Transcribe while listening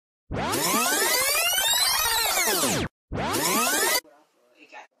Hi.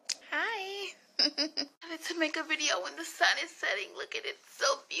 I wanted to make a video when the sun is setting. Look at it, so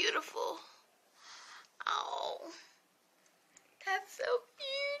beautiful. Oh, that's so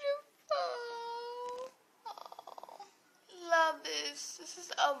beautiful. Oh, love this. This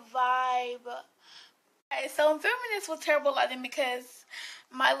is a vibe. Okay, so I'm filming this with terrible lighting because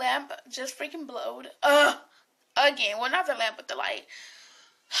my lamp just freaking blowed. Again. Well, not the lamp, but the light.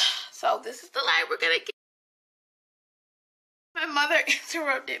 So this is the light we're gonna get. My mother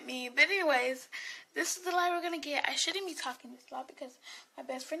interrupted me. But anyways, this is the light we're gonna get. I shouldn't be talking this loud because my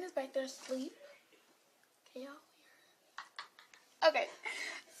best friend is back there asleep. Can y'all hear? Okay.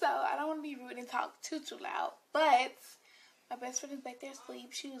 So I don't want to be rude and talk too loud. But my best friend is back there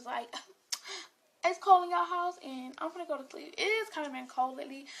asleep. She was like, it's cold in your house and I'm gonna go to sleep. It is kind of been cold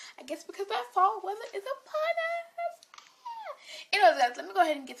lately. I guess because that fall weather is upon us. Anyways, guys, let me go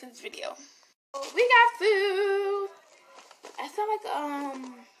ahead and get to this video. We got food. I sound like,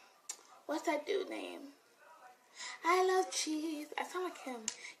 what's that dude name? I love cheese. I sound like him.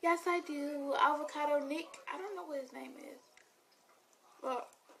 Yes, I do. Avocado Nick. I don't know what his name is. But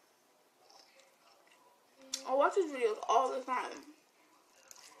I watch his videos all the time.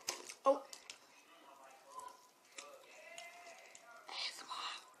 Oh.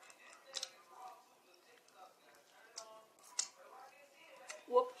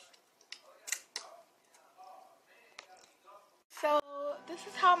 Whoops. So this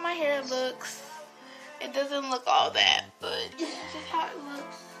is how my hair looks. It doesn't look all that, but this is how it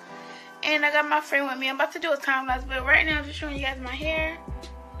looks. And I got my friend with me. I'm about to do a time lapse, but right now I'm just showing you guys my hair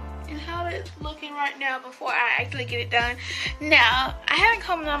and how it's looking right now before I actually get it done. Now, I haven't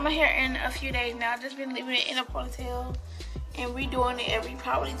combed out my hair in a few days now. I've just been leaving it in a ponytail and redoing it every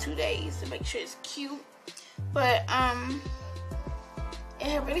probably 2 days to make sure it's cute. But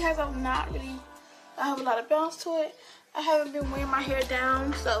it really has not really have a lot of bounce to it. I haven't been wearing my hair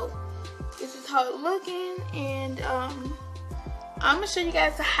down, so this is how it's looking, and I'm gonna show you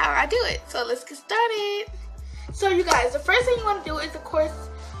guys how I do it. So let's get started. So you guys, the first thing you want to do is, of course,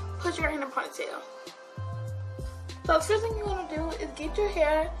 put your hair in a ponytail. So the first thing you want to do is get your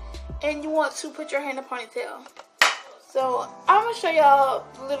hair, and you want to put your hair in a ponytail. So I'm gonna show y'all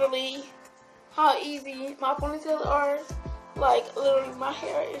literally how easy my ponytails are. Like literally, my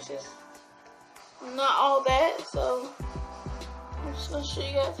hair is just not all that. So I'm just gonna show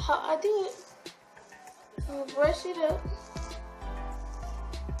you guys how I do it. I'm gonna brush it up.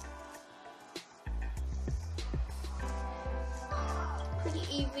 Pretty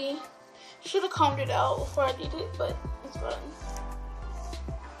easy. Should have combed it out before I did it, but it's fine.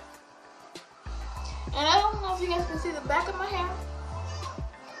 And I don't know if you guys can see the back of my hair,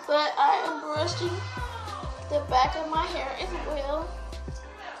 but I am brushing the back of my hair as well.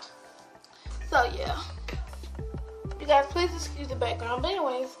 So yeah, you guys please excuse the background. But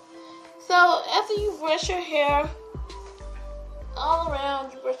anyways, so after you brush your hair all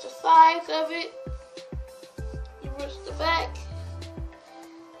around, you brush the sides of it, you brush the back,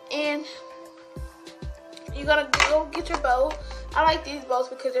 and you're gonna go get your bow. I like these bows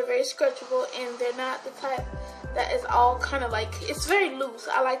because they're very stretchable and they're not the type that is all kind of like, it's very loose.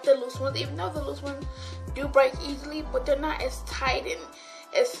 I like the loose ones, even though the loose ones do break easily, but they're not as tight and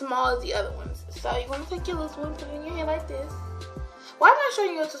as small as the other ones. So you're gonna take your loose one, put it in your hair like this. Well, I'm not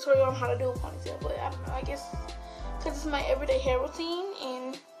showing you a tutorial on how to do a ponytail, but I don't know, I guess because it's my everyday hair routine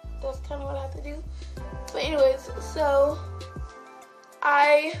and that's kind of what I have to do. But anyways, so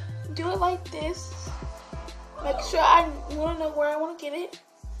I do it like this. Make sure I want to know where I want to get it.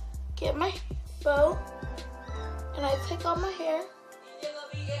 Get my bow, and I take off my hair.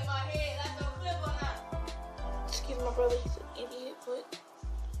 Excuse my brother, he's an idiot, but.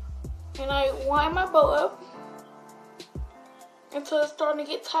 And I wind my bow up until it's starting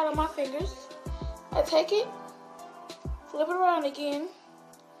to get tight on my fingers. I take it, flip it around again,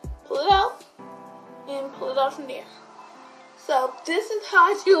 pull it out, and pull it out from there. So this is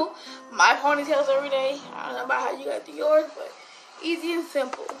how I do my ponytails every day. I don't know about how you guys do yours, but easy and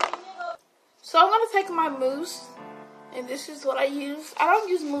simple. So I'm going to take my mousse, and this is what I use. I don't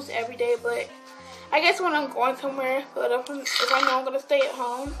use mousse every day, but I guess when I'm going somewhere, but if I know I'm going to stay at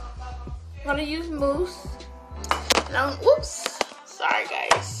home, I'm going to use mousse. And whoops, sorry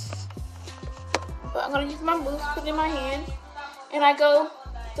guys. But I'm going to use my mousse, put it in my hand, and I go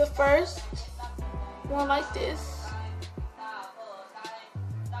the first one like this.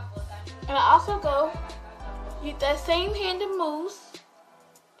 And I also go, use that same hand of mousse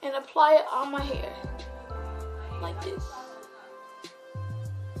and apply it on my hair, like this.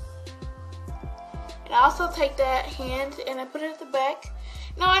 And I also take that hand and I put it at the back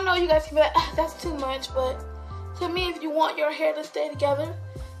Now I know you guys can be like, ah, that's too much, but to me, if you want your hair to stay together,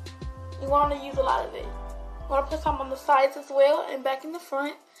 you want to use a lot of it. You want to put some on the sides as well, and back in the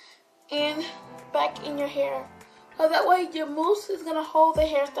front, and back in your hair. So that way your mousse is going to hold the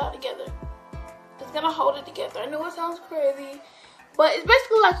hairstyle together. It's going to hold it together. I know it sounds crazy, but it's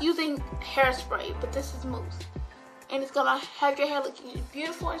basically like using hairspray, but this is mousse. And it's going to have your hair looking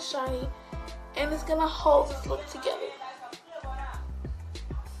beautiful and shiny, and it's going to hold this look together.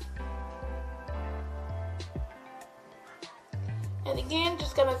 And again,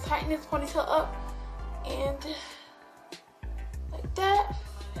 just going to tighten this ponytail up, and like that.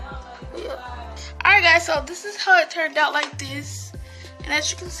 Alright guys, so this is how it turned out, like this. And as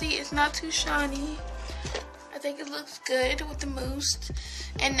you can see, it's not too shiny. I think it looks good with the mousse.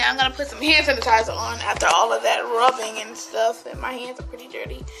 And now I'm going to put some hand sanitizer on after all of that rubbing and stuff. And my hands are pretty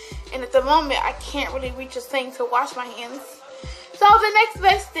dirty. And at the moment, I can't really reach a thing to wash my hands. So the next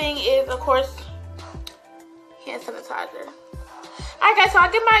best thing is, of course, hand sanitizer. Alright guys, so I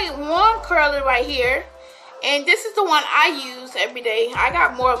get my one curler right here. And this is the one I use every day. I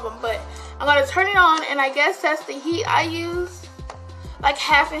got more of them, but I'm going to turn it on. And I guess that's the heat I use. Like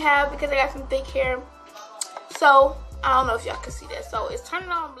half and half because I got some thick hair. So, I don't know if y'all can see that. So, it's turning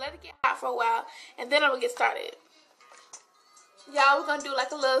on. Let it get hot for a while. And then I'm going to get started. Y'all, we're going to do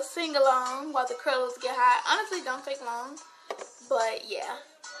like a little sing-along while the curlers get hot. Honestly, don't take long. But, yeah.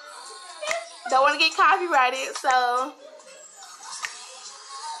 Don't want to get copyrighted, so...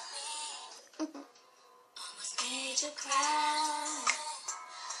 Made you cry.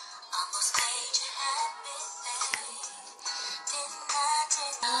 Almost made you happy.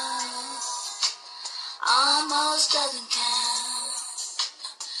 Almost doesn't count.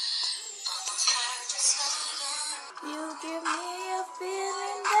 Almost hurt to slow down. You give me a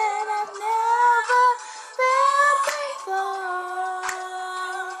feeling that I've never felt before.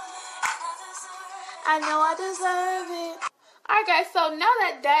 I know I deserve it. Alright guys, so now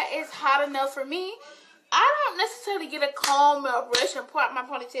that is hot enough for me, I don't necessarily get a comb or a brush and part my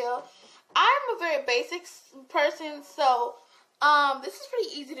ponytail. I'm a very basic person, so this is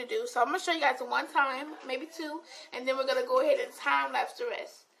pretty easy to do. So I'm gonna show you guys one time, maybe two, and then we're gonna go ahead and time lapse the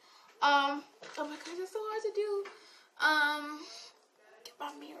rest. Oh my gosh, it's so hard to do. Get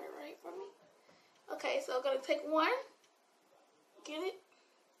my mirror right for me. Okay, so I'm gonna take one, get it,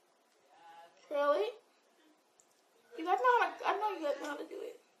 curl it. You guys know how to, I know you guys know how to do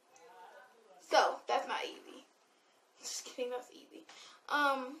it. So, that's not easy. Just kidding, that's easy.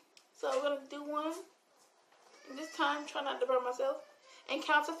 So I'm going to do one. And this time, try not to burn myself. And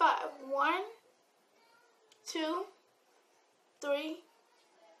count to 5. 1, 2, 3,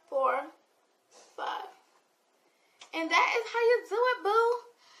 4, 5. And that is how you do it,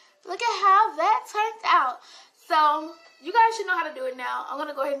 boo. Look at how that turned out. So, you guys should know how to do it now. I'm going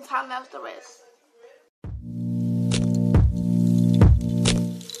to go ahead and time lapse the rest.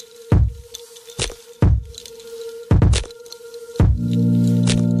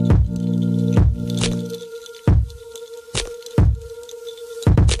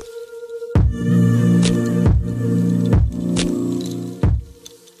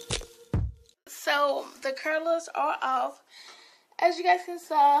 So the curlers are off. As you guys can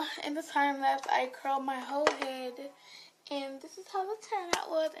see in the time lapse, I curled my whole head, and this is how the turnout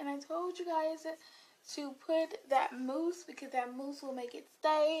was. And I told you guys to put that mousse because that mousse will make it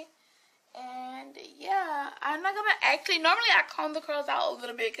stay. And yeah, I'm not gonna actually, normally I comb the curls out a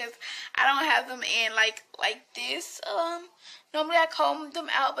little bit because I don't have them in like this. Normally I comb them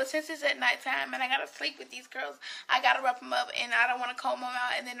out, but since it's at nighttime and I gotta sleep with these curls, I gotta wrap them up, and I don't want to comb them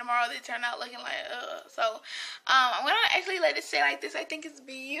out and then tomorrow they turn out looking like so I'm gonna actually let it stay like this. I think it's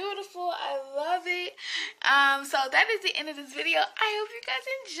beautiful. I love it. So that is the end of this video. I hope you guys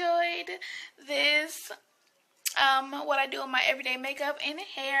enjoyed this what I do in my everyday makeup and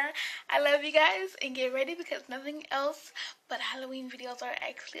hair. I love you guys, and get ready because nothing else but Halloween videos are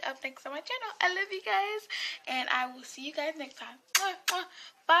actually up next on my channel. I love you guys, and I will see you guys next time.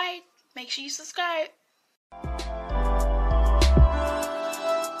 Bye. Make sure you subscribe.